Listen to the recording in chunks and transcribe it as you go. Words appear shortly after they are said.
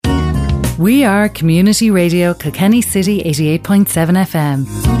We are Community Radio Kilkenny City 88.7 FM.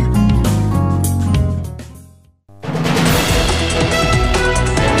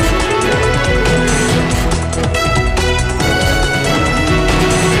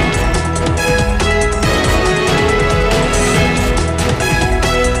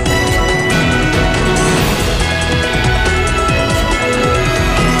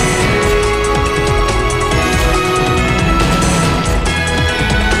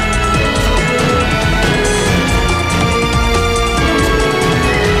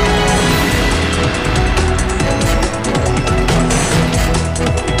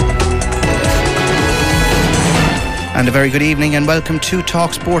 And a very good evening and welcome to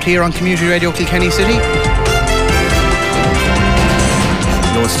Talk Sport here on Community Radio Kilkenny City.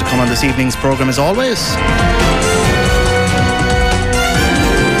 Loads to come on this evening's programme as always.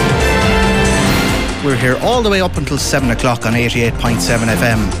 We're here all the way up until 7 o'clock on 88.7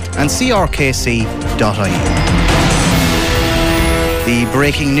 FM and crkc.ie. The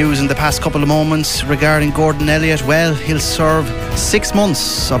breaking news in the past couple of moments regarding Gordon Elliott, well, he'll serve 6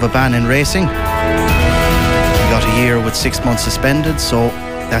 months of a ban in racing. Got a year with 6 months suspended, so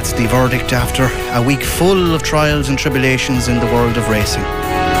that's the verdict after a week full of trials and tribulations in the world of racing.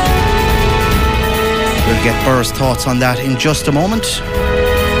 We'll get Burr's thoughts on that in just a moment.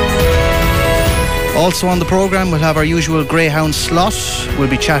 Also on the programme we'll have our usual Greyhound slot. We'll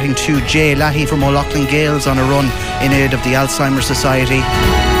be chatting to Jay Lahey from O'Loughlin Gales on a run in aid of the Alzheimer's Society.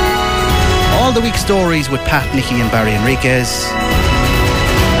 All the week stories with Pat, Nicky and Barry Enriquez.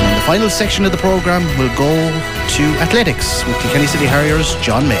 The final section of the programme will go to athletics with Kilkenny City Harriers'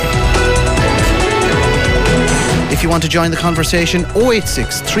 John May. If you want to join the conversation,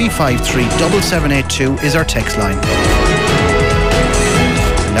 086 353 7782 is our text line.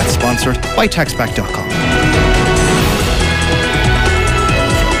 And that's sponsored by taxback.com.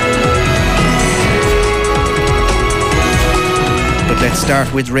 But let's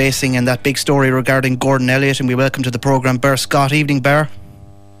start with racing and that big story regarding Gordon Elliott, and we welcome to the programme Ber Scott. Evening, Ber.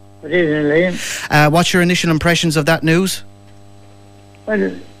 Good evening, Liam. What's your initial impressions of that news? Well,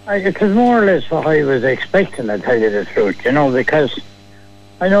 it was more or less what I was expecting, to tell you the truth, because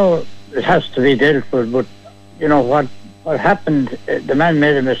I know it has to be dealt with, but, what happened, the man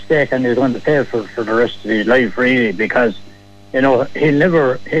made a mistake and he's going to pay for the rest of his life, really, because, he'll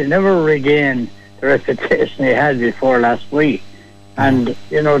never regain the reputation he had before last week. And,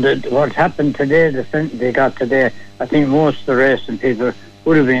 what happened today, the sentence they got today, I think most of the racing people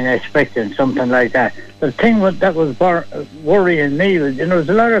would have been expecting something like that. The thing that was worrying me was, there's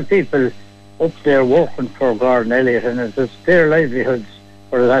a lot of people up there working for Gordon Elliott, and it's their livelihoods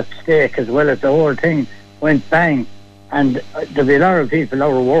were at stake as well. As the whole thing went bang, and there'll be a lot of people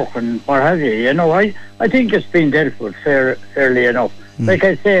out working, what have you. I think it's been dealt with fairly enough. Like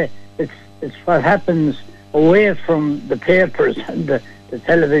I say, it's what happens away from the papers and the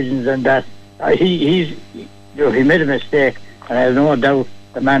televisions and that. He made a mistake. And I have no doubt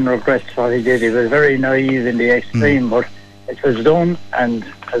the man regrets what he did. He was very naive in the extreme, but it was done, and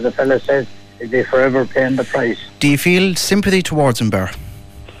as the fella said, he'll be forever paying the price. Do you feel sympathy towards him, Ber?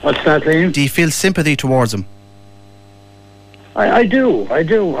 What's that, Liam? Do you feel sympathy towards him? I do.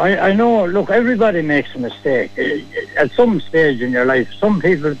 I know, look, everybody makes a mistake. At some stage in your life, some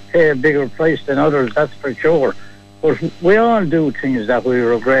people pay a bigger price than others, that's for sure. But we all do things that we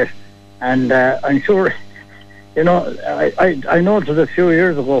regret, and I'm sure... I know it was a few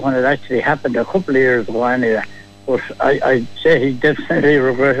years ago when it actually happened, a couple of years ago anyway, but I'd say he definitely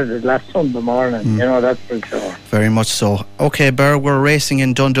regretted it last Sunday morning, that's for sure. Very much so. OK, Ber, we're racing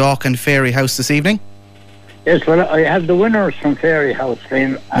in Dundalk and Fairyhouse this evening. Yes, well, I have the winners from Fairyhouse,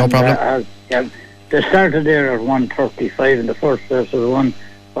 Liam. No problem. They started there at 1:35 and the first race was won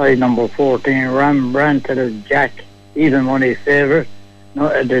by number 14, Rembrandt Jack, even money favourite. No,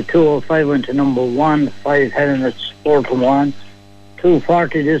 the 205 went to number 1, 5 Helen at Sport 1.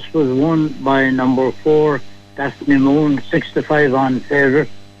 240, this was won by number 4, Daphne Moon, 65 on favourite.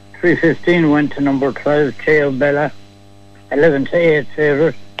 315 went to number 12, Cheo Bella, 11 to 8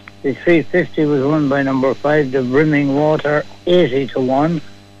 favourite. The 350 was won by number 5, The Brimming Water, 80 to 1.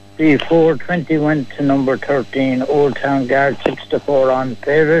 The 420 went to number 13, Old Town Guard, 6 to 4 on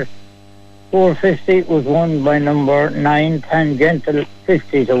favourite. 450 was won by number 9, Tangential,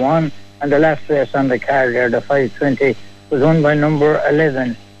 50 to 1, and the last race on the card there, the 520, was won by number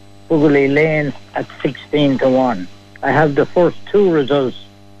 11, Buggley Lane, at 16 to 1. I have the first two results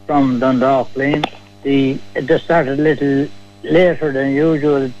from Dundalk Lane. They started a little later than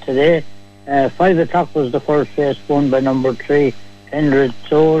usual today. 5 o'clock was the first race, won by number 3, Kindred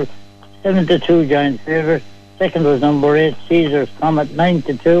Soul, 7 to 2 giant favourite. Second was number 8, Caesar's Comet, 9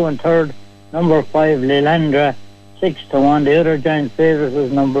 to 2, and third number 5, Lelandra, 6-1. The other giant favourite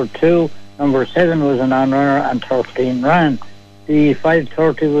was number 2. Number 7 was an on-runner, and 13 ran. The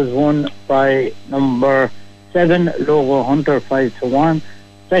 5:30 was won by number 7, Logo Hunter, 5-1.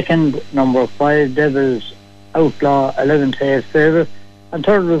 Second, number 5, Devil's Outlaw, 11-8 favourite. And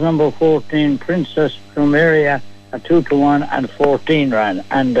third was number 14, Princess Plumeria, at 2-1, and 14 ran.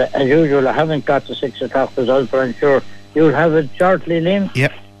 And as usual, I haven't got the 6 o'clock result, but I'm sure you'll have it shortly, Liam.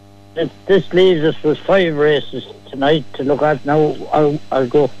 Yep. This leaves us with 5 races tonight to look at. Now, I'll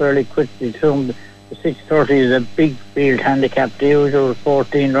go fairly quickly through them. The 6:30 is a big field handicap, the usual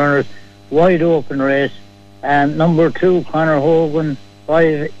 14 runners, wide open race. Number 2, Conor Hogan,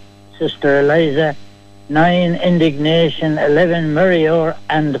 5, Sister Eliza, 9, Indignation, 11, Merior,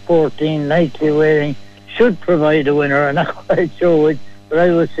 and 14, Nightly Waiting should provide a winner. I'm not quite sure which, but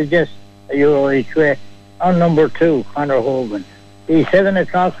I would suggest a euro each way on number 2, Conor Hogan. The 7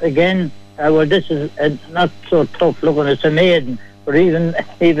 o'clock again, well, this is not so tough looking. It's a maiden, but even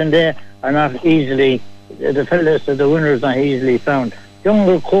they are not easily, the fellas of the winners not easily found.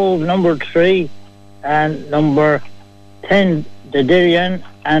 Jungle Cove, number 3, and number 10, the Dirian,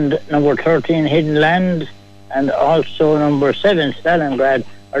 and number 13, Hidden Land, and also number 7, Stalingrad,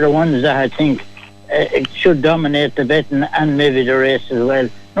 are the ones that I think it should dominate the betting and maybe the race as well.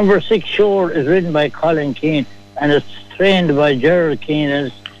 Number 6, Shore, is ridden by Colin Keane, and it's trained by Gerald Keane, and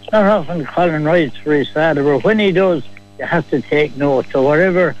it's not often Colin rides for his father, but when he does, you have to take note. So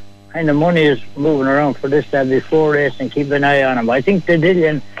whatever kind of money is moving around for this lad before race, and keep an eye on him. I think the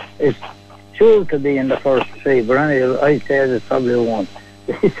Dillian is sure to be in the first 3, but anyway, I'd say it probably won't.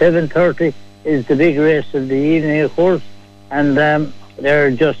 The 7:30 is the big race of the evening, of course, and there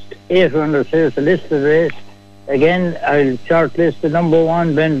are just 8 runners here. It's a listed race. Again, I'll shortlist the number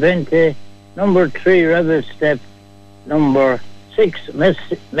 1, Benvente, number 3, Rebel Step, number 6,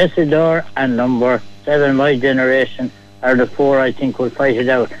 Messidor, and number 7, My Generation, are the 4 I think will fight it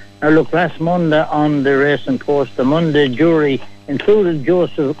out. Now look, last Monday on the Racing Post, the Monday jury included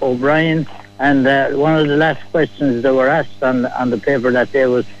Joseph O'Brien, and one of the last questions that were asked on the paper that day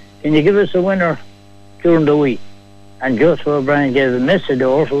was, can you give us a winner during the week? And Joseph O'Brien gave a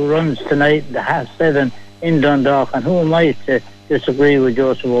Messidor, who runs tonight the 7:30 in Dundalk, and who am I to disagree with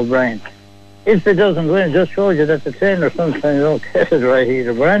Joseph O'Brien? If it doesn't win, it just shows you that the trainer sometimes don't get it right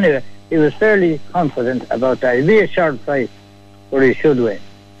either. But anyway, he was fairly confident about that. It'd be a short fight, but he should win.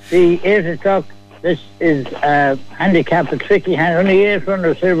 The 8 o'clock, this is handicap, a tricky hand. Only 8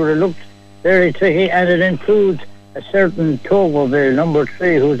 runners here, but it looks very tricky, and it includes a certain Togoville, number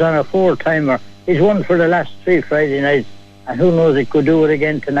 3, who's on a 4-timer. He's won for the last 3 Friday nights, and who knows, he could do it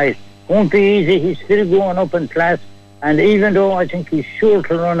again tonight. Won't be easy. He's still going up in class, and even though I think he's sure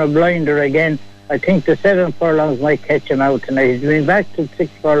to run a blinder again, I think the 7 furlongs might catch him out tonight. He's been back to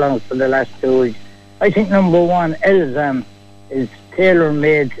 6 furlongs for the last 2 weeks. I think number 1, Elzam, is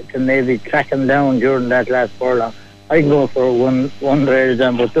tailor-made to maybe track him down during that last furlong. I'd go for one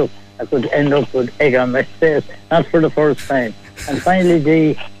Elzam, but look, I could end up with egg on my face, not for the first time. And finally,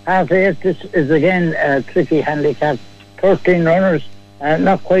 the half 8, this is again a tricky handicap, 13 runners.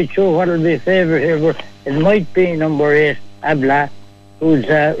 Not quite sure what will be favourite here, but it might be number 8, Abla, who's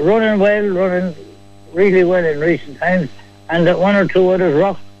running really well in recent times, and 1 or 2 others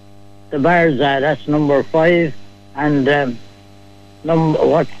rock the Barza. That's number 5, and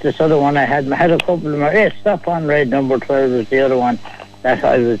what's this other one I had? I had a couple of them. Yes, Stop on Red, number 12 was the other one that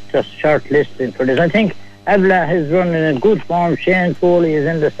I was just shortlisting for this. I think Abla is running in good form. Shane Foley is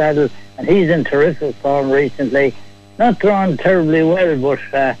in the saddle, and he's in terrific form recently. Not drawn terribly well, but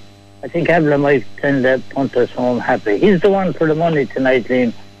I think Abla might tend to punt us home happy. He's the one for the money tonight,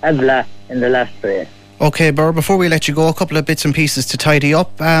 Liam. Abla in the last race. Okay, Burr, before we let you go, a couple of bits and pieces to tidy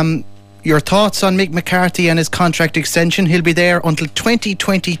up. Your thoughts on Mick McCarthy and his contract extension? He'll be there until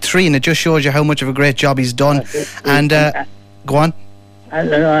 2023, and it just shows you how much of a great job he's done. And go on.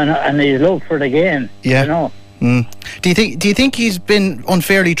 And he's loved for the game. Yeah. You know. Do you think he's been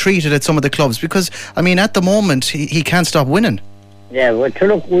unfairly treated at some of the clubs? Because I mean, at the moment he can't stop winning. Yeah, well,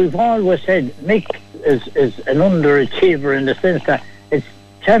 look, we've always said Mick is an underachiever in the sense that it's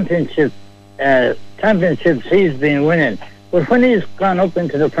championships he's been winning. But when he's gone up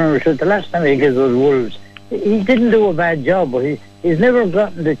into the Premiership, the last time he gave was Wolves, he didn't do a bad job, but he's never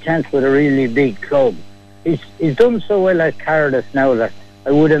gotten the chance with a really big club. He's done so well at Cardiff now that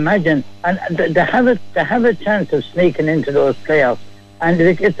I would imagine, and they have a chance of sneaking into those playoffs. And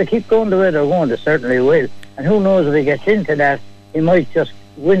if they keep going the way they're going, they certainly will. And who knows, if he gets into that, he might just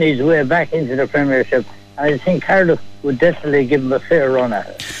win his way back into the Premiership I think Cardiff would definitely give them a fair run at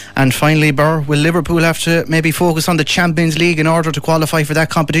it. And finally, Burr, will Liverpool have to maybe focus on the Champions League in order to qualify for that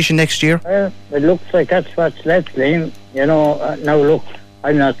competition next year? Well, it looks like that's what's left, Liam. You know, now look,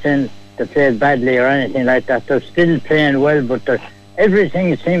 I'm not saying they played badly or anything like that. They're still playing well, but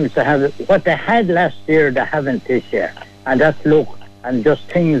everything seems to have what they had last year, they haven't this year. And that's luck and just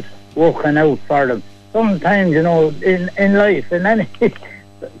things working out for them. Sometimes, you know, in life, in any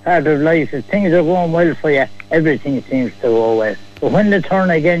part of life, if things are going well for you, everything seems to go well. But when they turn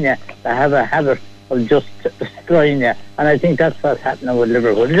again, they have a habit of just destroying you. And I think that's what's happening with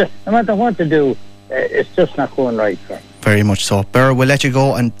Liverpool. No matter what they do, it's just not going right for them. Very much so. Burr, we'll let you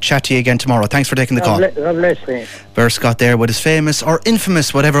go and chat to you again tomorrow. Thanks for taking the call. God bless me. Burr Scott there with his famous or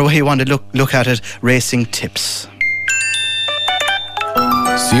infamous, whatever way you want to look at it, racing tips.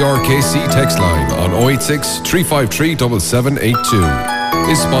 CRKC text line on 086 353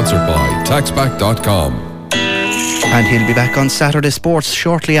 7782 is sponsored by taxback.com. And he'll be back on Saturday Sports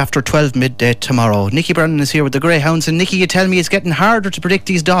shortly after 12 midday tomorrow. Nicky Brennan is here with the Greyhounds. And Nicky, you tell me it's getting harder to predict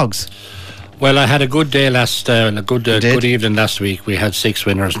these dogs. Well, I had a good day good evening last week. We had 6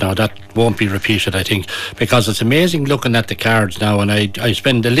 winners now. That won't be repeated, I think, because it's amazing looking at the cards now. And I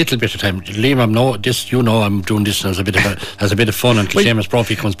spend a little bit of time. Liam, I'm doing this as a bit of fun until Seamus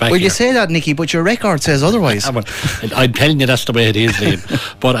Brophy comes back. Well, here. You say that, Nicky, but your record says otherwise. I'm telling you, that's the way it is,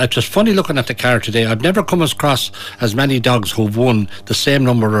 Liam. But it's just funny looking at the card today. I've never come across as many dogs who've won the same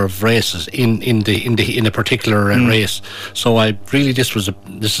number of races in a particular race. So this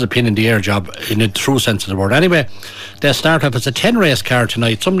is a pin in the air job, in a true sense of the word. Anyway, they start off as a 10 race card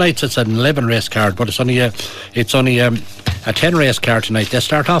tonight. Some nights it's an 11 race card, but it's only a 10 race card tonight. They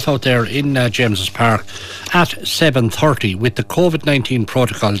start off out there in James's Park at 7:30 with the COVID-19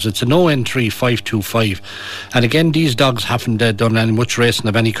 protocols. It's an ON3 525, and again, these dogs haven't done any much racing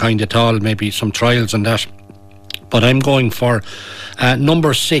of any kind at all, maybe some trials and that. But I'm going for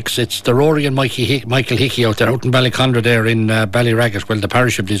number 6. It's the Rory and Michael Hickey out there, out in Ballycondra there in Ballyragget, well, the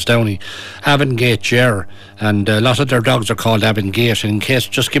parish of Lisdowney. Avongate Ger, and a lot of their dogs are called Avongate. And in case,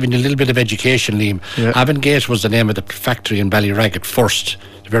 just giving you a little bit of education, Liam, Avongate was the name of the factory in Ballyragget first.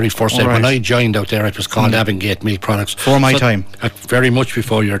 Very first time. When I joined out there, it was called Avongate Milk Products. For my time. Very much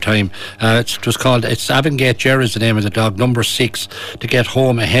before your time. It's Avongate Ger is the name of the dog. Number 6 to get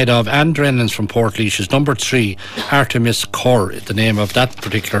home ahead of Andrennans from Portlaoise. Number 3, Artemis Cor, the name of that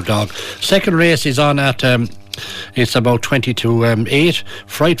particular dog. Second race is on at it's about 20 to 8.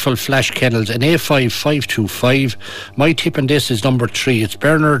 Frightful Flash Kennels, an A5 525. My tip on this is number 3. It's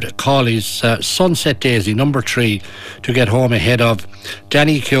Bernard Cawley's Sunset Daisy, number 3, to get home ahead of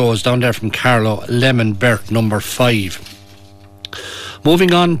Danny Keogh's down there from Carlow, Lemon Bert, number 5.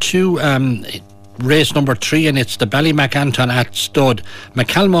 Moving on to race number 3, and it's the Ballymacanton at Stud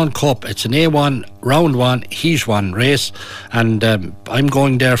McCalmon Cup. It's an A1 round 1 heat 1 race, and I'm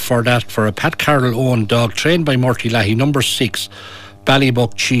going there for a Pat Carroll owned dog trained by Murty Lahey, number 6,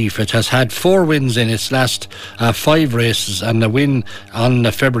 Ballybuck Chief. It has had 4 wins in its last 5 races, and a win on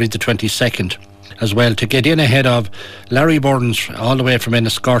February the 22nd as well, to get in ahead of Larry Burns all the way from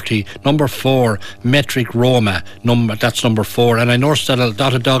Enniscorthy, number 4, Metric Roma, that's number 4. And I noticed that a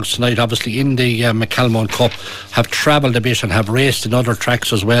lot of dogs tonight, obviously in the McCalmon Cup, have travelled a bit and have raced in other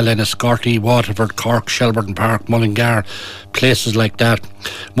tracks as well, Enniscorthy, Waterford, Cork, Shelburne Park, Mullingar, places like that.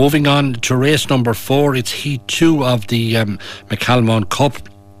 Moving on to race number 4, it's Heat 2 of the McCalmon Cup.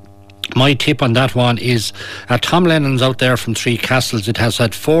 My tip on that one is Tom Lennon's out there from Three Castles. It has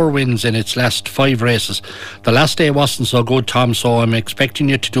had 4 wins in its last 5 races. The last day wasn't so good, Tom, so I'm expecting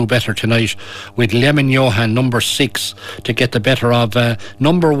you to do better tonight with Lemon Johan, number 6, to get the better of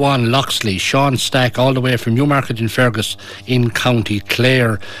number 1, Loxley, Sean Stack, all the way from Newmarket in Fergus in County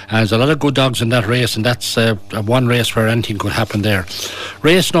Clare. There's a lot of good dogs in that race, and that's one race where anything could happen there.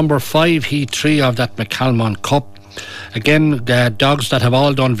 Race number 5, Heat 3 of that McCalmon Cup. Again, dogs that have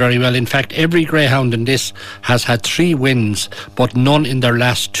all done very well. In fact, every greyhound in this has had 3 wins, but none in their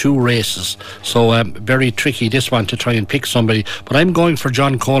last 2 races. So very tricky, this one, to try and pick somebody. But I'm going for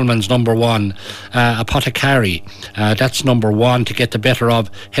John Coleman's number 1, Apothecary. That's number 1, to get the better of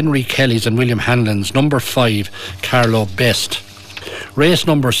Henry Kelly's and William Hanlon's. Number 5, Carlo Best. Race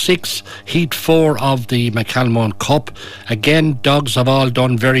number 6, Heat 4 of the McCalmon Cup. Again, dogs have all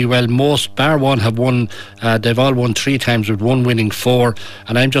done very well. Most, bar one, have won. They've all won 3 times with 1 winning 4.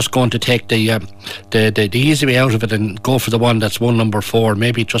 And I'm just going to take the easy way out of it and go for the one that's won number 4.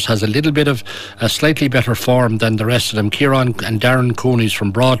 Maybe it just has a little bit of a slightly better form than the rest of them. Kieran and Darren Cooney's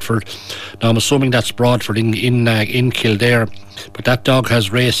from Broadford. Now I'm assuming that's Broadford in Kildare. but that dog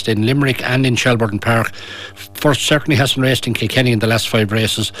has raced in Limerick and in Shelburne Park. First, certainly hasn't raced in Kilkenny in the last 5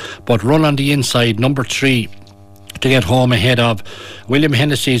 races, but run on the inside, number 3, to get home ahead of William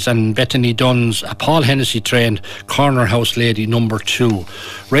Hennessy's and Bethany Dunn's Paul Hennessy trained Corner House Lady, number 2.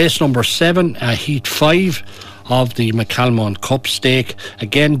 Race number 7, heat 5 of the McCalmont Cup stake.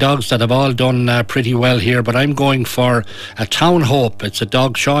 Again, dogs that have all done pretty well here, but I'm going for a Town Hope. It's a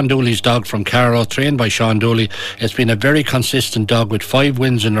dog, Sean Dooley's dog from Carlow, trained by Sean Dooley. It's been a very consistent dog with 5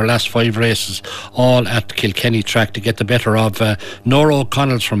 wins in her last 5 races, all at Kilkenny track, to get the better of Nora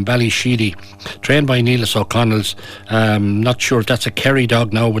O'Connell's from Ballysheedy, trained by Neelis O'Connell's. Not sure if that's a Kerry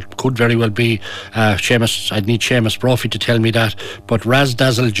dog now, but could very well be. Seamus, I'd need Seamus Brophy to tell me that, but Raz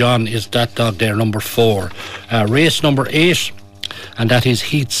Dazzle John is that dog there, number 4. Race number 8, and that is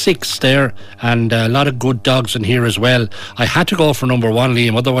heat 6 there, and a lot of good dogs in here as well. I had to go for number 1,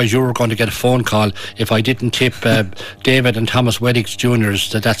 Liam, otherwise you were going to get a phone call if I didn't tip David and Thomas Weddicks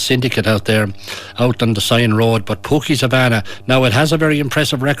Juniors, that syndicate out there out on the Sion Road. But Pookie Savannah, now it has a very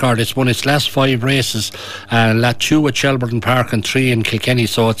impressive record. It's won its last 5 races, 2 at Shelburne Park and 3 in Kilkenny,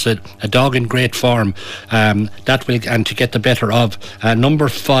 so it's a dog in great form. That will, and to get the better of number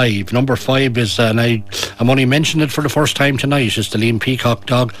 5 is, and I'm only mentioning it for the first time tonight, is the Liam Peacock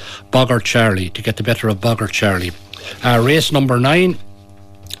dog, Boggart Charlie, to get the better of Boggart Charlie. Race number 9,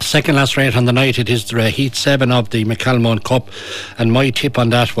 second last rate on the night. It is the heat 7 of the McCalmont Cup, and my tip on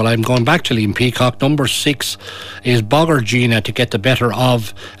that, well, I'm going back to Liam Peacock. Number 6 is Boggart Gina, to get the better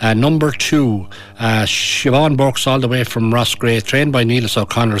of number 2, Siobhan Burks, all the way from Rossgrave, trained by Neelis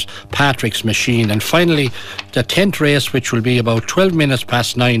O'Connor's Patrick's Machine. And finally, the 10th race, which will be about 12 minutes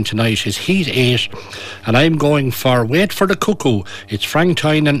past 9 tonight, is heat 8, and I'm going for Wait for the Cuckoo. It's Frank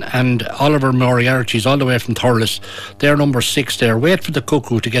Tynan and Oliver Moriarty's, all the way from Thurles. They're number 6 there. Wait for the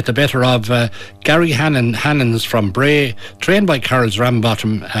Cuckoo, to get the better of Gary Hannans from Bray, trained by Carol's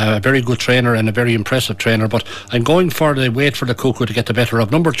Rambottom, a very good trainer and a very impressive trainer. But I'm going for the Wait for the Cuckoo, to get the better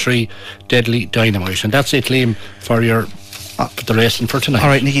of number 3, Deadly Dynamite. And that's it, Liam, for your the racing for tonight.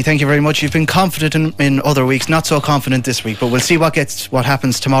 Alright, Nicky, thank you very much. You've been confident in other weeks, not so confident this week, but we'll see what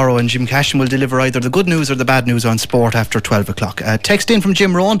happens tomorrow, and Jim Cashin will deliver either the good news or the bad news on sport after 12 o'clock. Text in from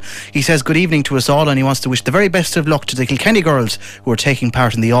Jim Rowan. He says good evening to us all, and he wants to wish the very best of luck to the Kilkenny girls who are taking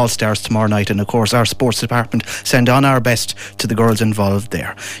part in the All-Stars tomorrow night, and of course our sports department send on our best to the girls involved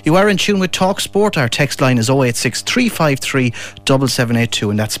there. You are in tune with Talk Sport. Our text line is 086 353 7782,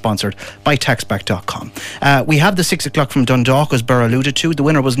 and that's sponsored by taxback.com. We have the 6 o'clock from Dundalk, as Burr alluded to. The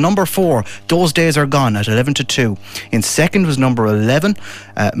winner was number 4, Those Days Are Gone, at 11-2. In second was number 11,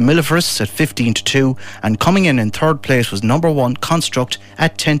 Millifors, at 15-2, and coming in third place was number 1, Construct,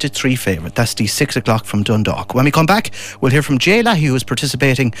 at 10-3 favourite. That's the 6 o'clock from Dundalk. When we come back, we'll hear from Jay Lahey, who is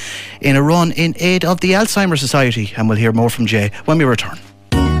participating in a run in aid of the Alzheimer's Society, and we'll hear more from Jay when we return.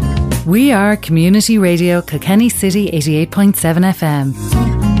 We are Community Radio Kilkenny City 88.7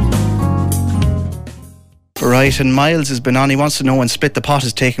 FM. Right, and Miles has been on. He wants to know when Split the Pot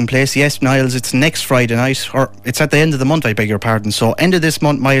is taking place. Yes, Miles, it's next Friday night, or it's at the end of the month, I beg your pardon. So end of this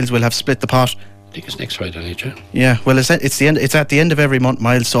month, Miles, will have Split the Pot. I think it's next Friday night, yeah. Yeah, well, it's at the end of every month,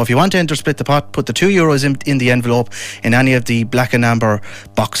 Miles. So if you want to enter Split the Pot, put the €2 in the envelope in any of the black and amber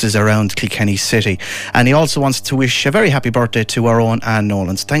boxes around Kilkenny City. And he also wants to wish a very happy birthday to our own Anne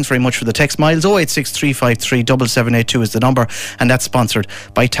Nolans. Thanks very much for the text, Miles. 086 353 7782 is the number, and that's sponsored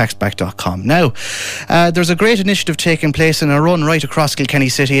by taxback.com. Now, there's a great initiative taking place in a run right across Kilkenny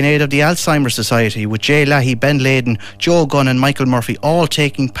City in aid of the Alzheimer's Society, with Jay Lahey, Ben Laden, Joe Gunn and Michael Murphy all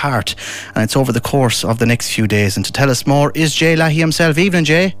taking part, and it's over the course of the next few days. And to tell us more is Jay Lahey himself. Evening,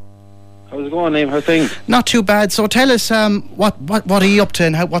 Jay. How's it going, Liam? How's things? Not too bad. So tell us, what are you up to,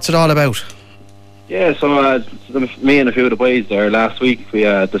 and what's it all about? Yeah, so me and a few of the boys there last week, we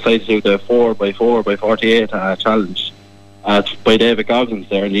decided to do the 4x4 by 48 challenge by David Goggins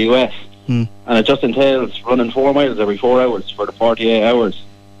there in the US. And it just entails running 4 miles every 4 hours for the 48 hours.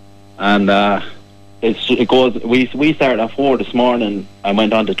 And it goes. We started at 4 this morning and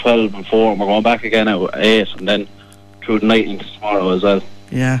went on to 12 and 4, and we're going back again at 8, and then through the night into tomorrow as well.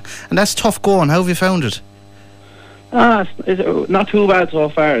 Yeah, and that's tough going. How have you found it? It's not too bad so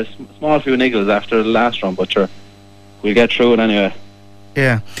far. It's a small few niggles after the last run, but sure, we'll get through it anyway.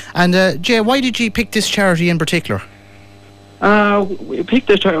 Yeah, and Jay, why did you pick this charity in particular? We picked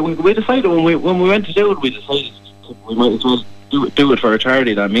this charity. We decided when we went to do it, we decided we might as well do it for a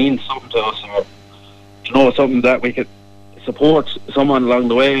charity that means something to us, or something that we could support someone along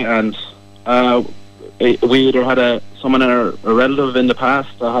the way. And we either had someone a relative in the past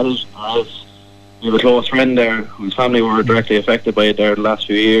that had it, or we have a close friend there whose family were directly affected by it there the last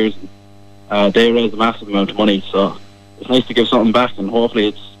few years. They raised a massive amount of money, so it's nice to give something back, and hopefully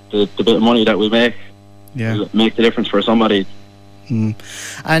it's the bit of money that we make will make the difference for somebody.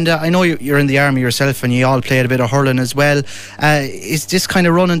 And I know you're in the army yourself, and you all played a bit of hurling as well. Is this kind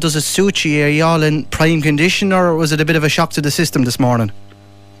of running, does it suit you? Are you all in prime condition, or was it a bit of a shock to the system this morning?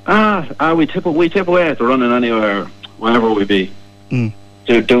 We tip away at the running anywhere, wherever we be.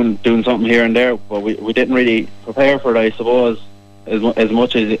 Doing something here and there, but we didn't really prepare for it, I suppose, as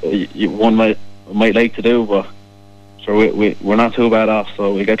much as one might like to do, but sure, we're not too bad off,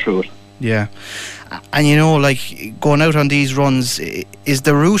 so we get through it. Yeah. And you know, like, going out on these runs, is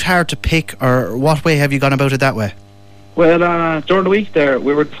the route hard to pick, or what way have you gone about it that way? Well, during the week there,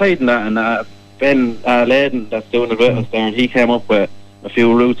 we were deciding that, and Ben Layden, that's doing it with us there, and he came up with a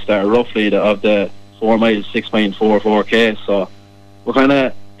few routes that are roughly of the 4 miles, 6.44k, so we're kind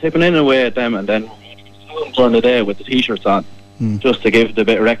of tipping in away at them, and then during the day with the t-shirts on, just to give it a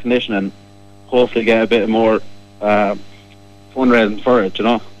bit of recognition and hopefully get a bit more fundraising for it, you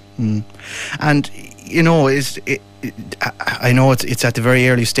know. And you know, I know it's at the very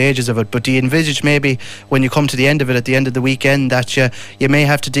early stages of it, but do you envisage maybe when you come to the end of it, at the end of the weekend, that you may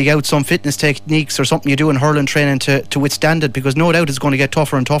have to dig out some fitness techniques or something you do in hurling training to withstand it, because no doubt it's going to get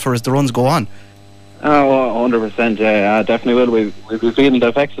tougher and tougher as the runs go on? Oh, 100%, yeah, definitely will. We'll be feeling the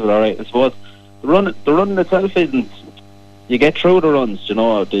effects of it, alright. I suppose the running itself isn't, you get through the runs, you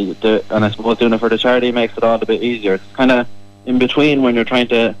know, and I suppose doing it for the charity makes it all a bit easier. It's kind of in between when you're trying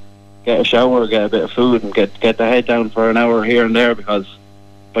to get a shower, get a bit of food, and get the head down for an hour here and there, because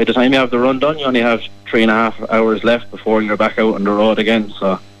by the time you have the run done, you only have 3.5 hours left before you're back out on the road again.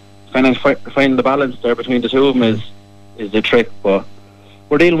 So kind of finding the balance there between the two of them is the trick, but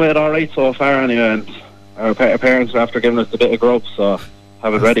we're dealing with it all right so far anyway, and our parents, after giving us a bit of grub, so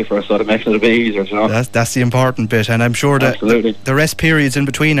have it ready for us, so it makes it a bit easier, you know. That's the important bit, and I'm sure that the rest periods in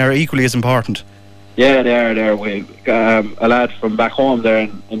between are equally as important. Yeah, they are. We a lad from back home there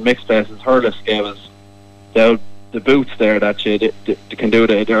in mixed place in Thurles gave us the boots there that you can do.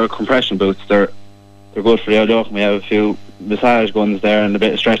 They're compression boots. They're good for the old yoke. We have a few massage guns there and a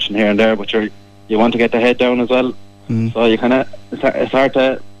bit of stretching here and there, but you want to get the head down as well. So you kind of, it's hard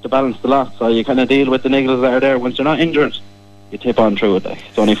to balance the lot. So you kind of deal with the niggles that are there. Once you're not injured, you tip on through it.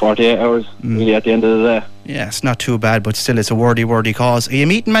 It's only 48 hours really at the end of the day. Yeah, it's not too bad, but still, it's a worthy cause. Are you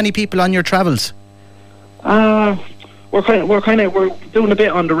meeting many people on your travels? We're doing a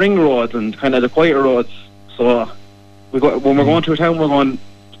bit on the ring roads and kind of the quieter roads. So when we're going through town, we're going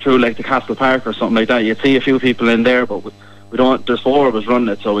through like the Castle Park or something like that. You see a few people in there, but we don't. There's 4 of us running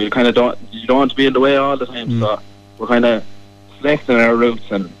it, so we kind of don't. You don't want to be in the way all the time. So we're kind of selecting our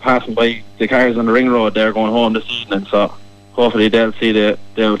routes and passing by the cars on the ring road. They're going home this evening, so hopefully they'll see the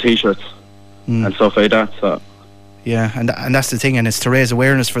t-shirts and stuff like that. So. Yeah, and that's the thing, and it's to raise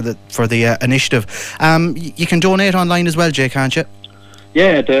awareness for the initiative. You can donate online as well, Jay, can't you?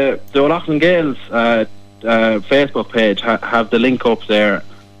 Yeah, the O'Loughlin Gales Facebook page have the link up there,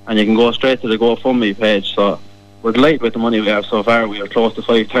 and you can go straight to the GoFundMe page. So we're delighted with the money we have so far. We are close to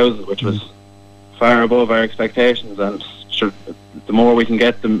 5,000, which was far above our expectations, and sure, the more we can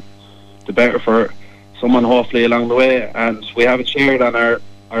get them, the better for someone hopefully along the way. And we have it shared on our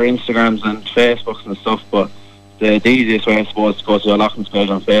Instagrams and Facebooks and stuff, but the easiest way, I suppose, to go to the O'Loughlin's page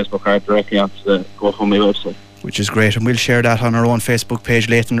on Facebook or directly onto the GoFundMe website. Which is great, and we'll share that on our own Facebook page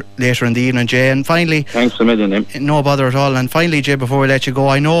later in the evening, Jay. And finally, thanks a million. No bother at all. And finally, Jay, before we let you go,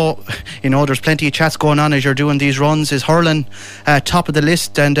 I know there's plenty of chats going on as you're doing these runs. Is hurling top of the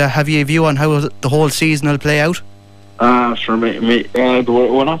list, and have you a view on how the whole season will play out? Sure,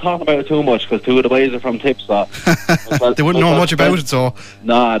 we're not talking about it too much because 2 of the boys are from Tipsaw. They wouldn't know much about it, so.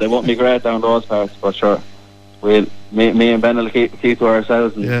 Nah, they won't be great down those parts, but sure. Me and Ben will keep to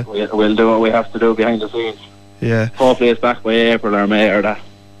ourselves, and we'll do what we have to do behind the scenes. Yeah. Hopefully it's back by April or May or that.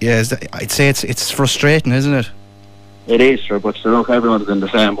 Yeah, I'd say it's frustrating, isn't it? It is, sure, but look, everyone's in the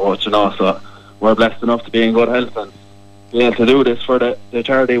same boat, you know, so we're blessed enough to be in good health and be able to do this for the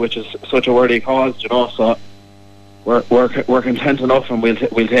charity, which is such a worthy cause, you know, so we're content enough, and we'll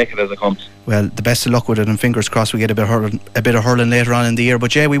take it as it comes. Well, the best of luck with it, and fingers crossed we get a bit of hurling later on in the year. But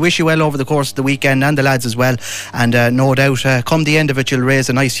Jay, we wish you well over the course of the weekend, and the lads as well, and no doubt come the end of it you'll raise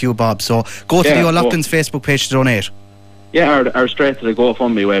a nice few bob, so go to the O'Loughlin's Facebook page to donate. Yeah, or straight to the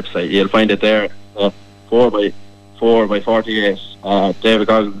GoFundMe website, you'll find it there. 4 by 48 David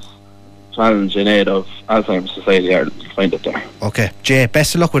Goggins challenge in aid of Alzheimer's Society Ireland. You'll find it there. Okay, Jay,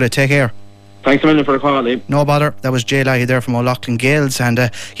 best of luck with it, take care. Thanks a million for the call, Liam. No bother. That was Jay Lahey there from O'Loughlin Gales, and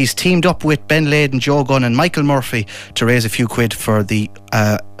he's teamed up with Ben Laden, Joe Gunn and Michael Murphy to raise a few quid for the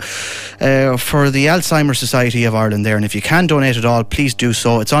Alzheimer's Society of Ireland there. And if you can donate at all, please do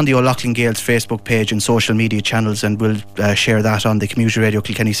so. It's on the O'Loughlin Gales Facebook page and social media channels, and we'll share that on the Community Radio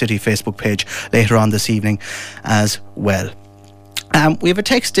Kilkenny City Facebook page later on this evening as well. We have a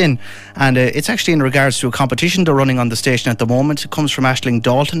text in, and it's actually in regards to a competition they're running on the station at the moment. It comes from Aisling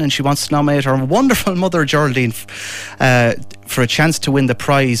Dalton, and she wants to nominate her wonderful mother Geraldine for a chance to win the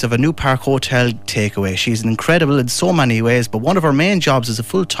prize of a New Park Hotel takeaway. She's incredible in so many ways, but one of her main jobs is a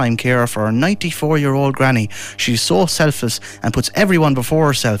full-time carer for her 94-year-old granny. She's so selfless and puts everyone before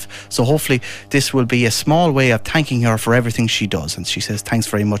herself, so hopefully this will be a small way of thanking her for everything she does. And she says thanks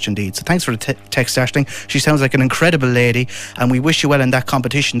very much indeed. So thanks for the text, Aisling. She sounds like an incredible lady, and we wish you well in that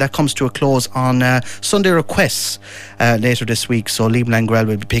competition. That comes to a close on Sunday requests later this week, so Liam Langrel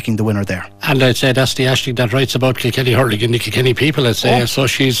will be picking the winner there. And I'd say that's the Aisling that writes about Kilkenny hurling and the Kilkenny people, I'd say. So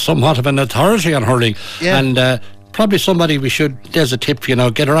she's somewhat of an authority on hurling. And probably somebody we should, there's a tip,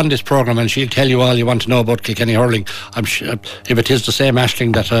 get her on this programme and she'll tell you all you want to know about Kilkenny hurling. I'm sure if it is the same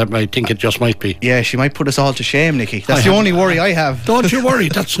Aisling that I think it just might be. Yeah, she might put us all to shame, Nicky. That's the only worry I have. Don't you worry,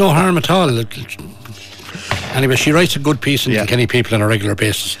 that's no harm at all. Anyway, she writes a good piece in Kilkenny people on a regular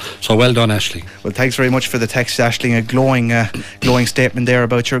basis. So well done, Aisling. Well, thanks very much for the text, Aisling. A glowing statement there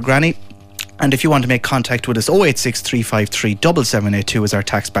about your granny. And if you want to make contact with us, 086 353 7782 is our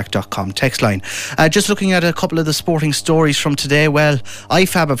taxback.com text line. Just looking at a couple of the sporting stories from today, well,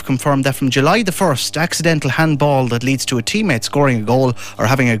 IFAB have confirmed that from July the 1st, accidental handball that leads to a teammate scoring a goal or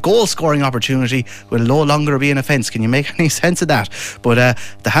having a goal scoring opportunity will no longer be an offence. Can you make any sense of that? But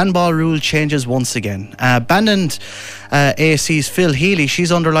the handball rule changes once again. Bandon ASC's Phil Healy,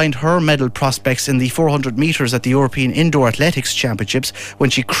 she's underlined her medal prospects in the 400 metres at the European Indoor Athletics Championships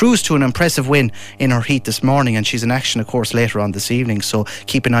when she cruised to an impressive win in her heat this morning, and she's in action of course later on this evening, so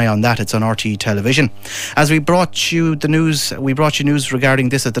keep an eye on that. It's on RTE television. As we brought you news regarding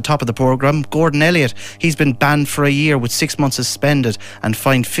this at the top of the programme. Gordon Elliott, he's been banned for a year with 6 months suspended and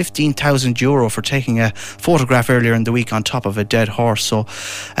fined €15,000 for taking a photograph earlier in the week on top of a dead horse, so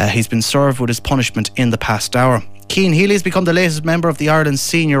he's been served with his punishment in the past hour. Cian Healy has become the latest member of the Ireland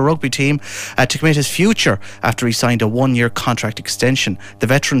senior rugby team to commit his future after he signed a 1-year contract extension. The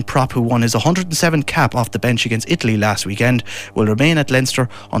veteran prop, who won his 107th cap off the bench against Italy last weekend, will remain at Leinster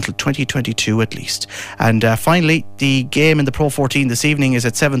until 2022 at least. And finally, the game in the Pro 14 this evening is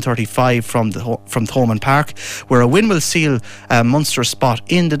at 7:35 from Thomond Park, where a win will seal Munster's spot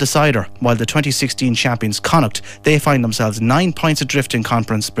in the decider, while the 2016 champions Connacht, they find themselves 9 points adrift in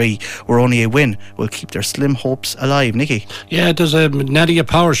Conference B, where only a win will keep their slim hopes alive. Nicky? Yeah, there's Nadia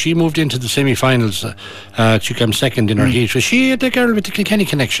Power. She moved into the semi-finals. She came second in her heat. Was she the girl with the Kilkenny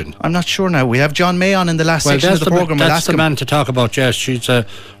connection? I'm not sure now. We have John May on in the last section of the programme. That's the man to talk about. Yes, she's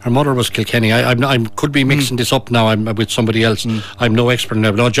her mother was Kilkenny. I could be mixing this up now. I'm with somebody else. I'm no expert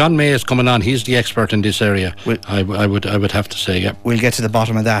now. No, John May is coming on. He's the expert in this area. I would have to say. Yeah, we'll get to the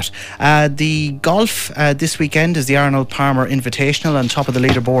bottom of that. The golf this weekend is the Arnold Palmer Invitational. On top of the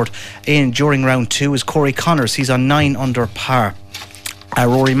leaderboard during round 2 is Corey Connors. He's on 9 under par.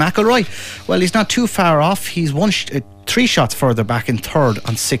 Rory McIlroy, well, he's not too far off. He's 3 shots further back in third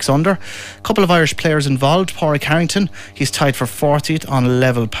on 6 under. A couple of Irish players involved. Pádraig Harrington, he's tied for 40th on a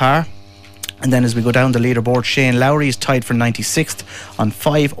level par. And then as we go down the leaderboard, Shane Lowry is tied for 96th on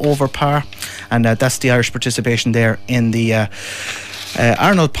 5 over par. And that's the Irish participation there in the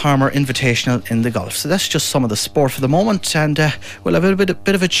Arnold Palmer Invitational in the golf. So that's just some of the sport for the moment, and we'll have a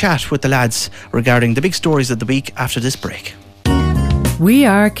bit of a chat with the lads regarding the big stories of the week after this break. We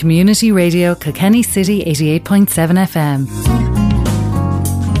are Community Radio Kilkenny City 88.7 FM.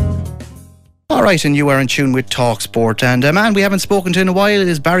 Alright, and you are in tune with Talk Sport, and a man we haven't spoken to in a while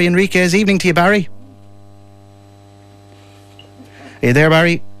is Barry Enriquez. Evening to you, Barry. Are you there,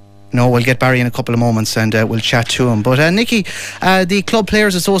 Barry? No, we'll get Barry in a couple of moments and we'll chat to him. But Nicky, the Club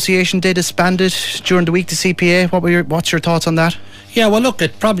Players Association, they disbanded during the week, the CPA. What's your thoughts on that? Yeah, well, look,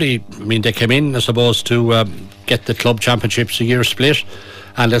 it probably, they came in, I suppose, to get the club championships a year split,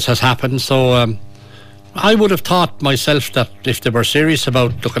 and this has happened. So I would have thought myself that if they were serious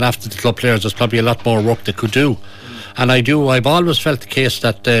about looking after the club players, there's probably a lot more work they could do. And I've always felt the case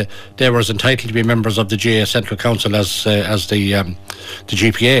that they were entitled to be members of the GAA Central Council as the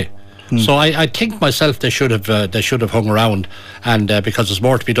GPA. So I think myself they should have hung around, and because there's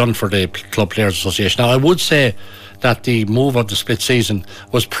more to be done for the Club Players Association. Now I would say that the move of the split season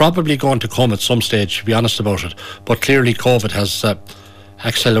was probably going to come at some stage, to be honest about it, but clearly COVID has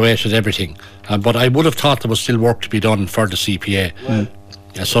accelerated everything. But I would have thought there was still work to be done for the CPA.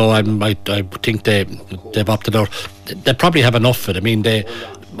 So I think they've opted out. They probably have enough of it. I mean,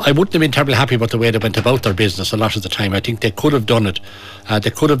 I wouldn't have been terribly happy with the way they went about their business a lot of the time. I think they could have done it.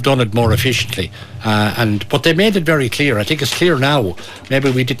 They could have done it more efficiently. But they made it very clear. I think it's clear now. Maybe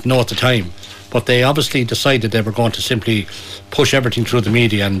we didn't know at the time. But they obviously decided they were going to simply push everything through the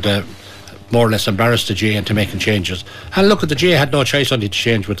media and more or less embarrass the GA into making changes. And look, the GA had no choice only to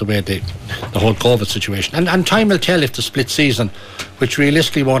change with the way the whole COVID situation. And time will tell if the split season, which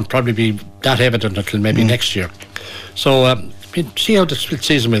realistically won't probably be that evident until maybe next year. So see how the split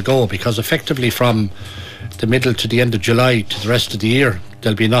season will go, because effectively from the middle to the end of July to the rest of the year,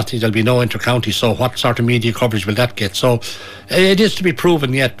 there'll be nothing, there'll be no inter-county. So what sort of media coverage will that get? So it is to be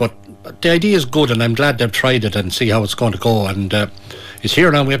proven yet, but the idea is good, and I'm glad they've tried it and see how it's going to go. And it's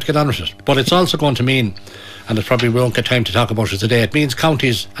here now, we have to get on with it. But it's also going to mean, and it probably won't get time to talk about it today, it means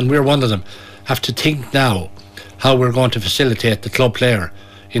counties, and we're one of them, have to think now how we're going to facilitate the club player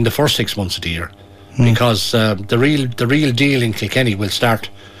in the first 6 months of the year. Because the real deal in Kilkenny will start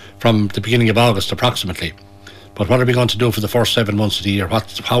from the beginning of August approximately. But what are we going to do for the first 7 months of the year?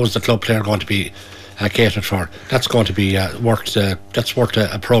 How is the club player going to be catered for? That's going to be worth a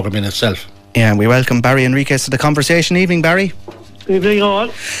programme in itself. Yeah, and we welcome Barry Enriquez to the conversation. Evening, Barry. Evening all.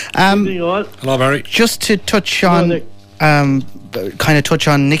 Evening all. Hello, Barry. Just to touch on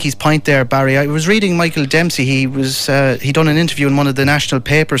Nicky's point there, Barry. I was reading Michael Dempsey. He done an interview in one of the national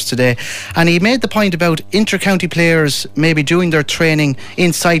papers today, and he made the point about inter-county players maybe doing their training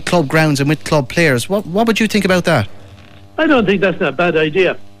inside club grounds and with club players. What would you think about that? I don't think that's a bad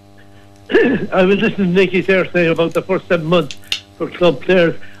idea. I was listening to Nicky there saying about the first 7 months for club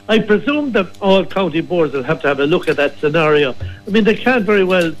players. I presume that all county boards will have to have a look at that scenario. I mean, they can't very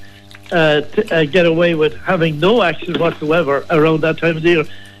well get away with having no action whatsoever around that time of the year.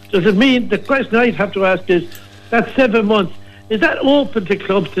 Does it mean, the question I'd have to ask is, that 7 months, is that open to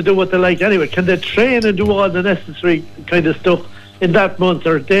clubs to do what they like anyway? Can they train and do all the necessary kind of stuff in that month,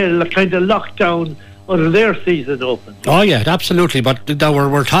 or they'll kind of lock down until their season open? Oh yeah, absolutely. But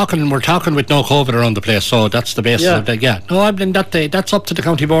we're talking with no COVID around the place, so that's the basis of that. Yeah, no, I mean that's up to the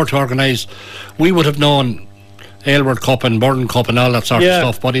county board to organise. We would have known Aylward Cup and Burren Cup and all that sort of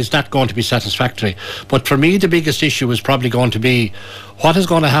stuff, but is that going to be satisfactory? But for me, the biggest issue is probably going to be what is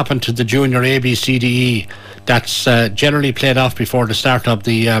going to happen to the junior ABCDE that's generally played off before the start of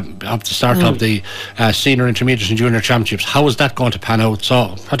the senior, intermediate and junior championships. How is that going to pan out?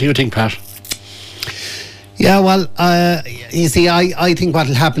 So what do you think, Pat? Yeah, well, you see, I think what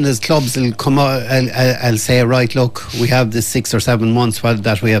will happen is clubs will come out and say, right, look, we have this 6 or 7 months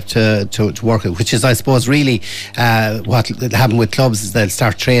that we have to work with, which is, I suppose, really what will happen with clubs is they'll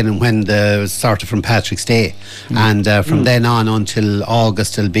start training when they started from Patrick's Day, and from then on until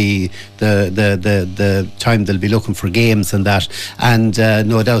August will be the time they'll be looking for games and that, and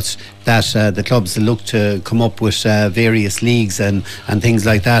no doubt that the clubs will look to come up with various leagues and things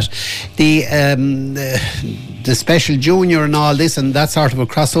like that. The special junior and all this and that sort of a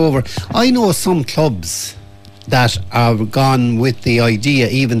crossover. I know some clubs that have gone with the idea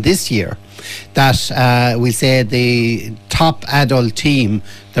even this year that we say the top adult team,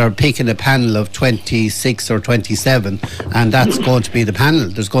 they're picking a panel of 26 or 27 and that's going to be the panel.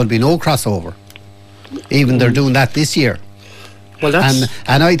 There's going to be no crossover. Even they're doing that this year. Well,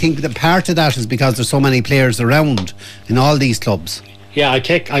 and I think that part of that is because there's so many players around in all these clubs. Yeah, I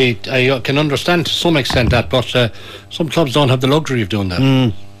can understand to some extent that, but some clubs don't have the luxury of doing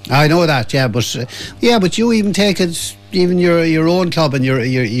that. I know that, but you even take it, even your own club, and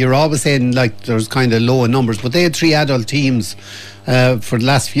you're always saying like there's kind of low in numbers, but they had 3 adult teams for the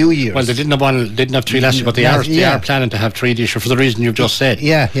last few years. Well, they didn't have 3 last year, but they are planning to have 3 this year for the reason you've just said.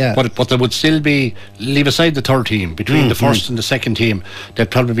 Yeah. But there would still be, leave aside the third team, between the first and the second team, there'd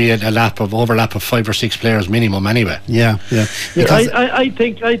probably be an overlap of 5 or 6 players minimum anyway. Yeah. Because I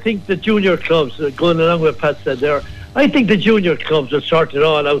think the junior clubs, going along with Pat said there, I think the junior clubs will sort it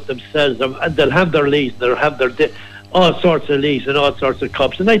all out themselves, and they'll have their leagues, they'll have their all sorts of leagues and all sorts of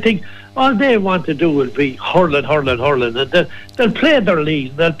cups, and I think all they want to do will be hurling, and they'll play their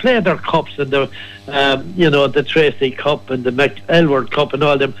leagues, they'll play their cups, and the Tracy Cup and the Aylward Cup and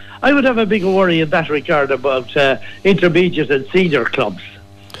all them. I would have a bigger worry in that regard about intermediate and senior clubs.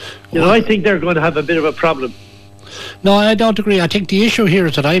 I think they're going to have a bit of a problem. No, I don't agree. I think the issue here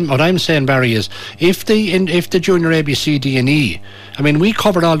is that what I'm saying, Barry, is if the junior A, B, C, D and E, I mean, we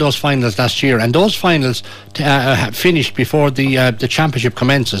covered all those finals last year, and those finals finished before the championship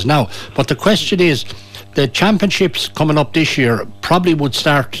commences now. But the question is, the championships coming up this year probably would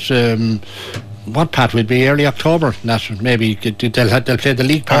start what, Pat, will be early October. That maybe they'll play the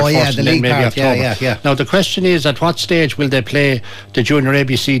league part first, the and then league maybe part, October. yeah. Now the question is, at what stage will they play the junior A,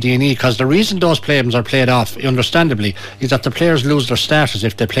 B, C, D and E? Because the reason those games are played off, understandably, is that the players lose their status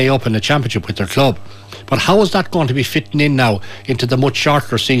if they play up in the championship with their club. But how is that going to be fitting in now into the much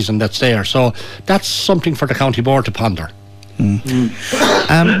shorter season that's there? So that's something for the county board to ponder.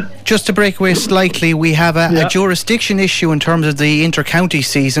 Just to break away slightly, we have a jurisdiction issue in terms of the inter-county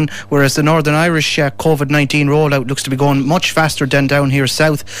season, whereas the Northern Irish COVID-19 rollout looks to be going much faster than down here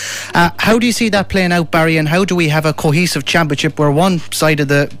south. How do you see that playing out, Barry, and how do we have a cohesive championship where one part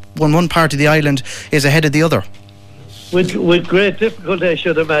of the island is ahead of the other? With great difficulty, I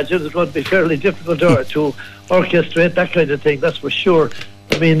should imagine. It's going to be fairly difficult to orchestrate that kind of thing, that's for sure.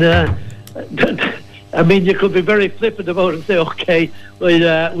 I mean, you could be very flippant about it and say, okay,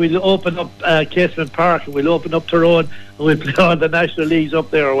 we'll open up Casement Park and we'll open up Tyrone and we'll play all the national leagues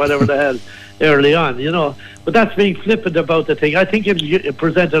up there or whatever the hell early on, But that's being flippant about the thing. I think it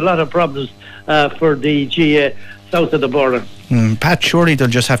presents a lot of problems for the GA south of the border. Pat, surely they'll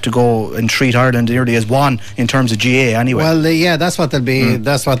just have to go and treat Ireland nearly as one in terms of GA anyway. Well, that's what they'll be.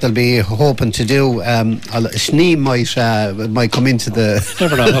 That's what they'll be hoping to do. Shnee might come into the.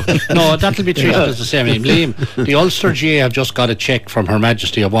 Never know. No, that'll be treated as the same. Liam, the Ulster GA have just got a cheque from Her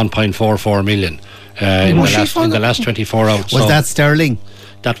Majesty of 1.44 million in the last 24 hours. Was that sterling?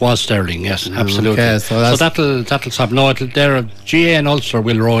 That was sterling, yes, absolutely. Okay, so that'll stop. No, their GA and Ulster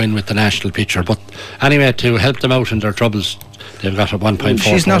will row in with the national picture, but anyway, to help them out in their troubles, they've got a 1.4.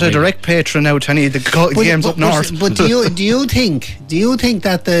 She's not a direct patron now to any of the games up north. But do you think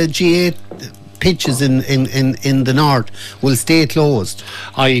that the GA pitches in the north will stay closed?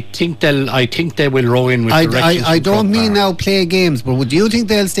 I think they will row in with directions. I don't mean now play games, but do you think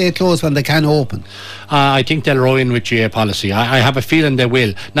they'll stay closed when they can open? I think they'll row in with GA policy. I have a feeling they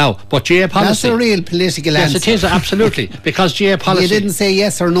will. Now, but GA policy... That's a real political answer. Yes, it is, absolutely. Because GA policy... You didn't say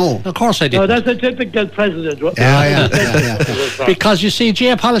yes or no. Of course I did. No, that's a typical president. Yeah. Because you see,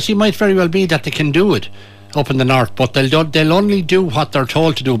 GA policy might very well be that they can do it up in the north, but they'll only do what they're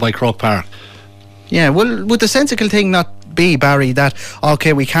told to do by Croke Park. Yeah, well, would the sensible thing not be, Barry, that,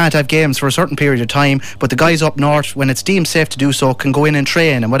 okay, we can't have games for a certain period of time, but the guys up north, when it's deemed safe to do so, can go in and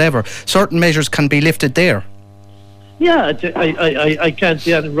train and whatever. Certain measures can be lifted there. Yeah, I can't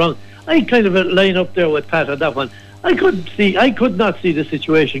see anything wrong. I kind of line up there with Pat on that one. I could not see the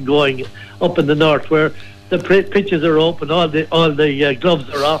situation going up in the north where the pitches are open, all the gloves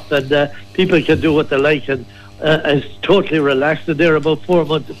are off, and people can do what they like, and it's totally relaxed, and they're about 4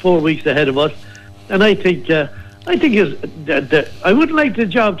 weeks ahead of us. And I think I wouldn't like the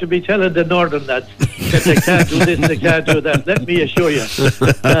job to be telling the northern lads that they can't do this, they can't do that. Let me assure you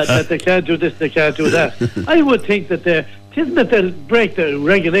that they can't do this, they can't do that. I would think that they'll break the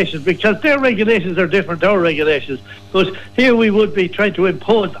regulations, because their regulations are different to our regulations. But here we would be trying to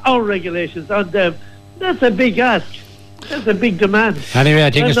impose our regulations on them. That's a big ask. That's a big demand. Anyway,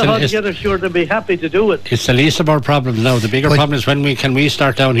 I think it's sure to be happy to do it. It's the least of our problems now. The bigger problem is when we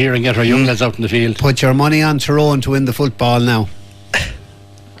start down here and get our young lads out in the field. Put your money on Tyrone to win the football now.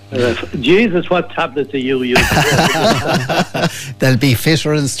 Jesus, what tablets are you using? They'll be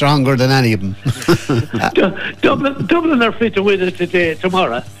fitter and stronger than any of them. Dublin are fit to win it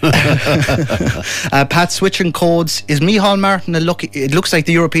tomorrow. Pat, switching codes, is Micheál Martin a lucky... It looks like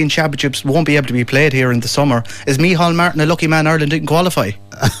the European Championships won't be able to be played here in the summer. Is Micheál Martin a lucky man Ireland didn't qualify?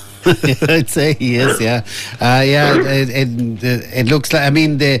 I'd say he is, yeah. It looks like... I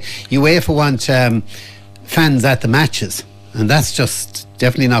mean, the UEFA want fans at the matches, and that's just...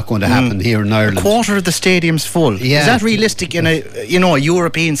 definitely not going to happen here in Ireland. A quarter of the stadium's full. Yeah. Is that realistic in a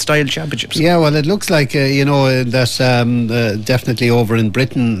European style championships? Yeah, well, it looks like that definitely over in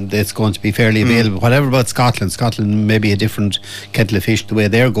Britain it's going to be fairly available. Whatever about Scotland may be a different kettle of fish the way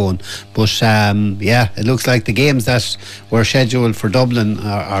they're going. But it looks like the games that were scheduled for Dublin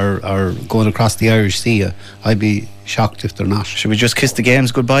are going across the Irish Sea. I'd be shocked if they're not. Should we just kiss the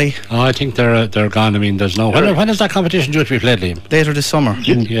games goodbye? Oh, I think they're gone. I mean, there's no... When is that competition due to be played, Liam? Later this summer.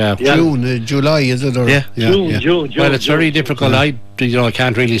 June, July, is it? Or? June. Well, it's very difficult. I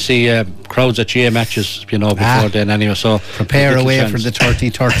can't really see crowds at GA matches, before then anyway. So prepare away for the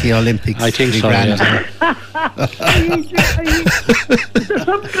 2030 Olympics. I think so. Is there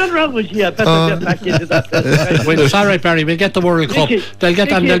something gone wrong with you? I better get back into that. Well, it's all right, Barry. We'll get the World Cup.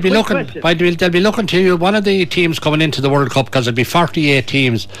 They'll be looking to you. One of the teams coming into the World Cup, because there'll be 48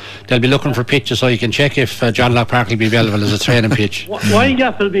 teams. They'll be looking for pitches, so you can check if John Locke Park will be available as a training pitch.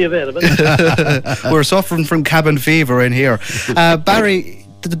 Windgap will be available. We're suffering from cabin fever in here. Barry,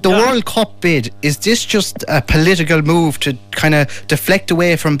 the World Cup bid, is this just a political move to kind of deflect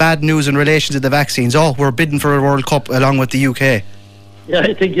away from bad news in relation to the vaccines? Oh, we're bidding for a World Cup along with the UK. Yeah,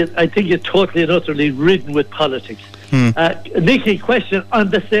 I think it's totally and utterly ridden with politics. Nicky, question on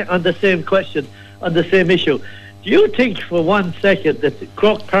the same question, on the same issue. Do you think for 1 second that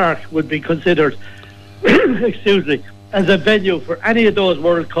Croke Park would be considered, excuse me, as a venue for any of those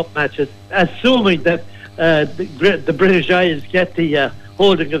World Cup matches, assuming that the British Isles get the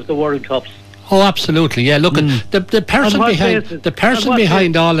holding of the World Cups? Oh, absolutely. Yeah, look, the person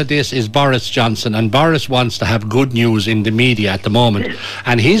behind all of this is Boris Johnson, and Boris wants to have good news in the media at the moment,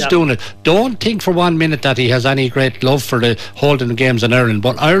 and he's doing it. Don't think for 1 minute that he has any great love for the holding the games in Ireland,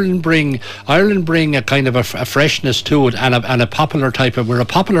 but Ireland bring a kind of a freshness to it, and a popular type of. We're a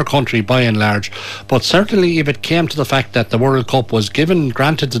popular country by and large, but certainly if it came to the fact that the World Cup was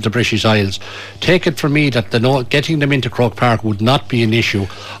granted to the British Isles, take it from me that getting them into Croke Park would not be an issue,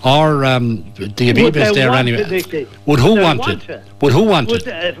 or the Aviva's there anyway. Would who want it? Would who want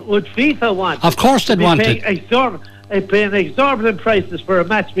it? Would FIFA want it? Of course they'd want it. Paying exorbitant prices for a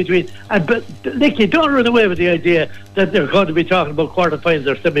match between. But Nicky, don't run away with the idea that they're going to be talking about quarterfinals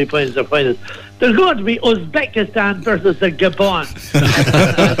or semi-finals or finals. There's going to be Uzbekistan versus the Gabon.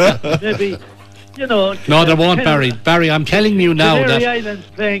 Maybe. You know, no, there won't, Barry. Barry, I'm telling you now Canary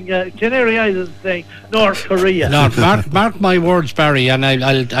Islands playing North Korea. No, mark my words, Barry, and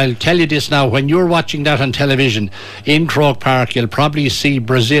I'll tell you this now. When you're watching that on television in Croke Park, you'll probably see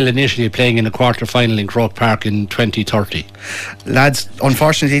Brazil and Italy playing in a quarter-final in Croke Park in 2030. Lads,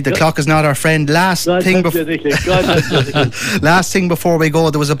 unfortunately, the clock is not our friend. Last thing before we go,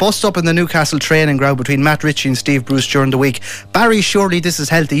 there was a bust-up in the Newcastle training ground between Matt Ritchie and Steve Bruce during the week. Barry, surely this is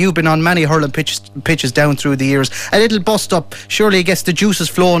healthy. You've been on many hurling pitches down through the years. A little bust up surely gets the juices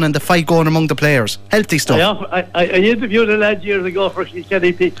flowing and the fight going among the players. Healthy stuff. I interviewed a lad years ago for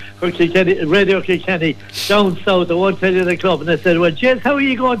Radio Kilkenny down south. I won't tell you the club, and I said, well, Jez, how are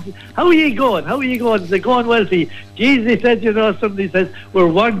you going? They're going well for you. Jeez, he said, somebody says we're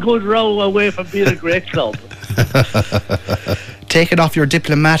one good row away from being a great club. Take it off your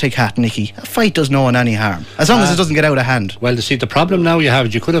diplomatic hat, Nicky. A fight does no one any harm, as long as it doesn't get out of hand. Well, see, the problem now you have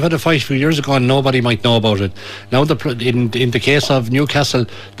is you could have had a fight a few years ago and nobody might know about it. Now, in the case of Newcastle,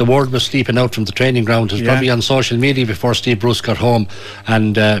 the word was sleeping out from the training ground. It was probably on social media before Steve Bruce got home,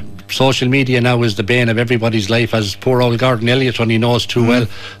 and social media now is the bane of everybody's life, as poor old Gordon Elliott only knows too well.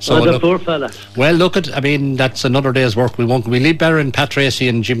 So poor fella. Well, that's another day's work. We leave Barron, Pat Tracy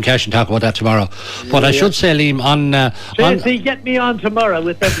and Jim Cash and talk about that tomorrow. But I should say, Liam, Tracy, get me on tomorrow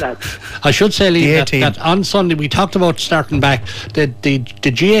with them lads. I should say, Liam, that on Sunday we talked about starting back. The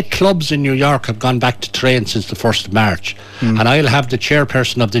G8 clubs in New York have gone back to train since the 1st of March, and I'll have the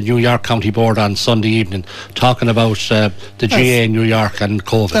chairperson of the New York County Board on Sunday evening talking about the GA in New York and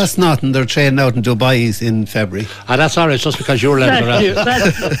COVID. That's nothing. They're training out in Dubai in February. That's all right. It's just because you're left around.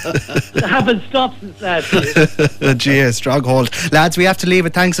 They haven't stopped since last year. The GA stronghold. Lads, we have to leave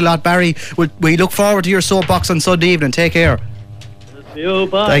it. Thanks a lot, Barry. We look forward to your soapbox on Sunday evening. Take care.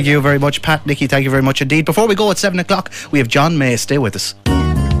 Bye. Thank you very much, Pat. Nicky, thank you very much indeed. Before we go at 7 o'clock, we have John May. Stay with us.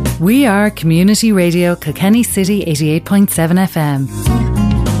 We are Community Radio Kilkenny City 88.7 FM.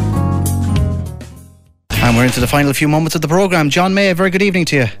 And we're into the final few moments of the programme. John May, a very good evening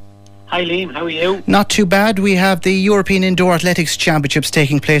to you. Hi Liam, how are you? Not too bad. We have the European Indoor Athletics Championships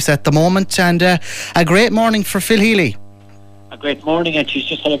taking place at the moment, and a great morning for Phil Healy. A great morning, and she's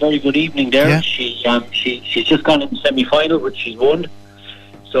just had a very good evening there. Yeah. She's just gone in the semi-final, which she's won.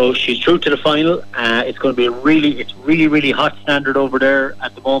 So she's through to the final. It's going to be really hot standard over there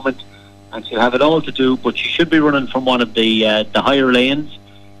at the moment, and she'll have it all to do. But she should be running from one of the higher lanes.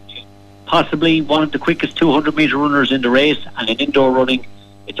 She's possibly one of the quickest 200-metre runners in the race, and in indoor running,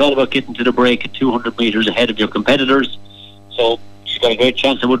 it's all about getting to the break at 200 metres ahead of your competitors. So she's got a great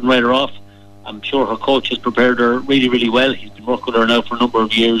chance. I wouldn't write her off. I'm sure her coach has prepared her really well. He's been working with her now for a number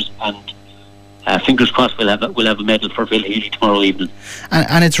of years, and fingers crossed we'll have a medal for Phil Healy tomorrow evening.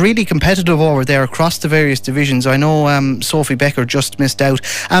 And it's really competitive over there across the various divisions. I know Sophie Becker just missed out.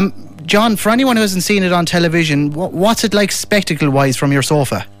 John, for anyone who hasn't seen it on television, what's it like spectacle-wise from your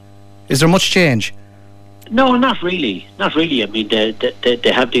sofa? Is there much change? No, not really. I mean,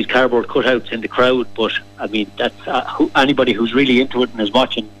 they have these cardboard cutouts in the crowd, but I mean, that's anybody who's really into it and is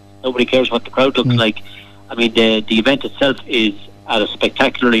watching. Nobody cares what the crowd looks like. I mean, the event itself is at a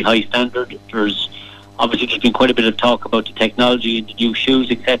spectacularly high standard. There's been quite a bit of talk about the technology and the new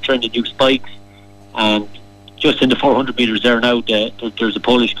shoes, etc., and the new spikes. And just in the 400 metres there now, there's a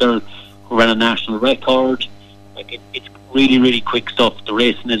Polish girl who ran a national record. Like it's really quick stuff. The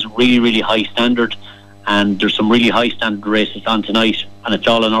racing is really high standard. and there's some really high standard races on tonight, and it's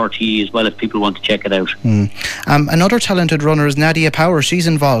all on RTE as well if people want to check it out. Another talented runner is Nadia Power. She's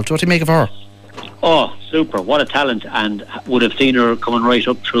involved. What do you make of her? Oh, super. What a talent, and would have seen her coming right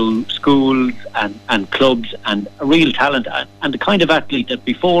up through schools and clubs, and a real talent, and the kind of athlete that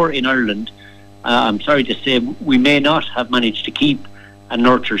before in Ireland, I'm sorry to say, we may not have managed to keep and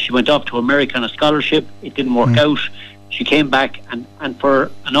nurture. She went off to America on a scholarship. It didn't work out. She came back, and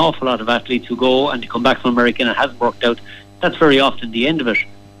for an awful lot of athletes who go and to come back from America and it hasn't worked out, that's very often the end of it.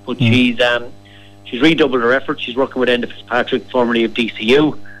 But she's redoubled her efforts. She's working with Enda Fitzpatrick, formerly of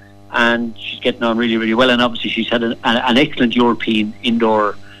DCU, and she's getting on really, really well. And obviously she's had an excellent European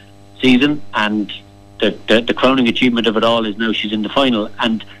indoor season, and the crowning achievement of it all is now she's in the final.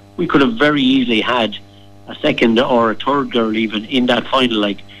 And we could have very easily had a second or a third girl even in that final.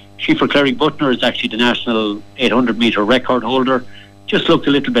 Like Shifa Cleric-Butner is actually the national 800 metre record holder. Just looked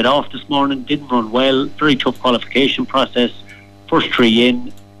a little bit off this morning, didn't run well, very tough qualification process. First three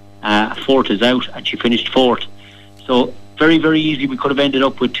in, fourth is out, and she finished fourth. So very, very easy. We could have ended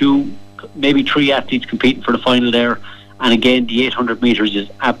up with two, maybe three athletes competing for the final there. And again, the 800 metres is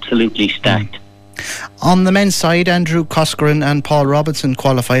absolutely stacked. On the men's side, Andrew Coscoran and Paul Robinson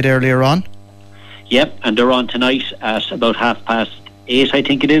qualified earlier on. Yep, and they're on tonight at about 8:30, I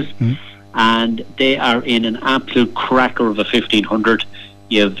think it is. And they are in an absolute cracker of a 1500.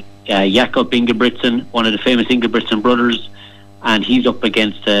 You have Jakob Ingebrigtsen, one of the famous Ingebrigtsen brothers, and he's up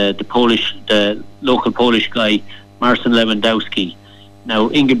against the local Polish guy, Marcin Lewandowski. Now,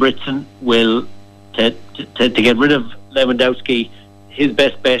 Ingebrigtsen will, to get rid of Lewandowski, his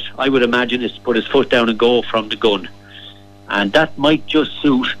best bet, I would imagine, is to put his foot down and go from the gun. And that might just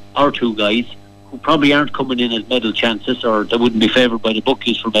suit our two guys, who probably aren't coming in as medal chances, or they wouldn't be favoured by the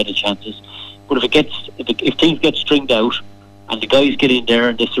bookies for medal chances. But if things get stringed out and the guys get in there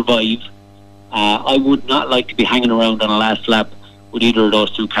and they survive, I would not like to be hanging around on a last lap with either of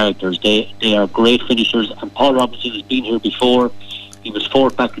those two characters. They are great finishers, and Paul Robinson has been here before. He was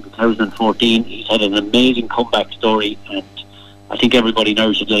fourth back in 2014. He's had an amazing comeback story, and I think everybody in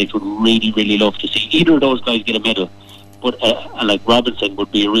Irish Athletics would really, really love to see either of those guys get a medal. But like Robinson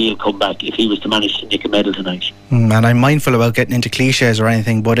would be a real comeback if he was to manage to nick a medal tonight. And I'm mindful about getting into cliches or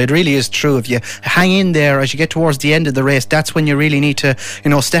anything, but it really is true. If you hang in there as you get towards the end of the race, that's when you really need to,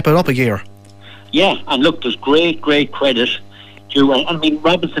 step it up a gear. Yeah, and look, there's great credit to. I mean,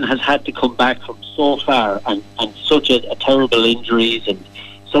 Robinson has had to come back from so far and such a terrible injuries and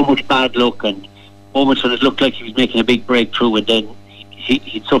so much bad luck and moments when it looked like he was making a big breakthrough, and then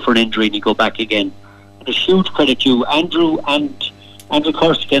he'd suffer an injury and he'd go back again. There's huge credit to Andrew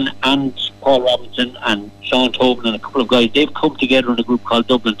Corsican and Paul Robinson and Sean Tobin and a couple of guys. They've come together in a group called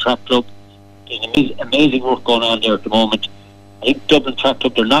Dublin Track Club. There's amazing work going on there at the moment. I think Dublin Track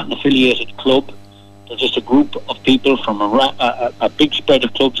Club, they're not an affiliated club. They're just a group of people from a big spread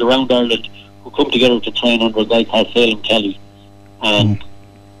of clubs around Ireland who come together to train under a guy called Phelim Kelly. And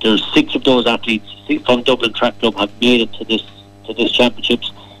there's 6 of those athletes from Dublin Track Club have made it to this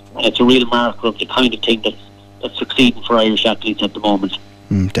championships. And it's a real marker of the kind of thing that's succeeding for Irish athletes at the moment.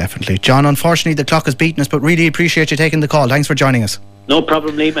 Definitely. John, unfortunately the clock has beaten us, but really appreciate you taking the call. Thanks for joining us. No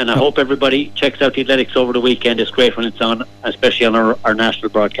problem, Liam, and I hope everybody checks out the athletics over the weekend. It's great when it's on, especially on our national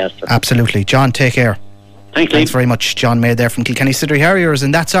broadcaster. Absolutely. John, take care. Thanks, Liam. Thanks very much. John May there from Kilkenny City Harriers,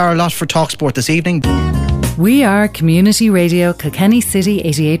 and that's our lot for TalkSport this evening. We are Community Radio Kilkenny City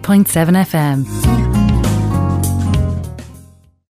 88.7 FM.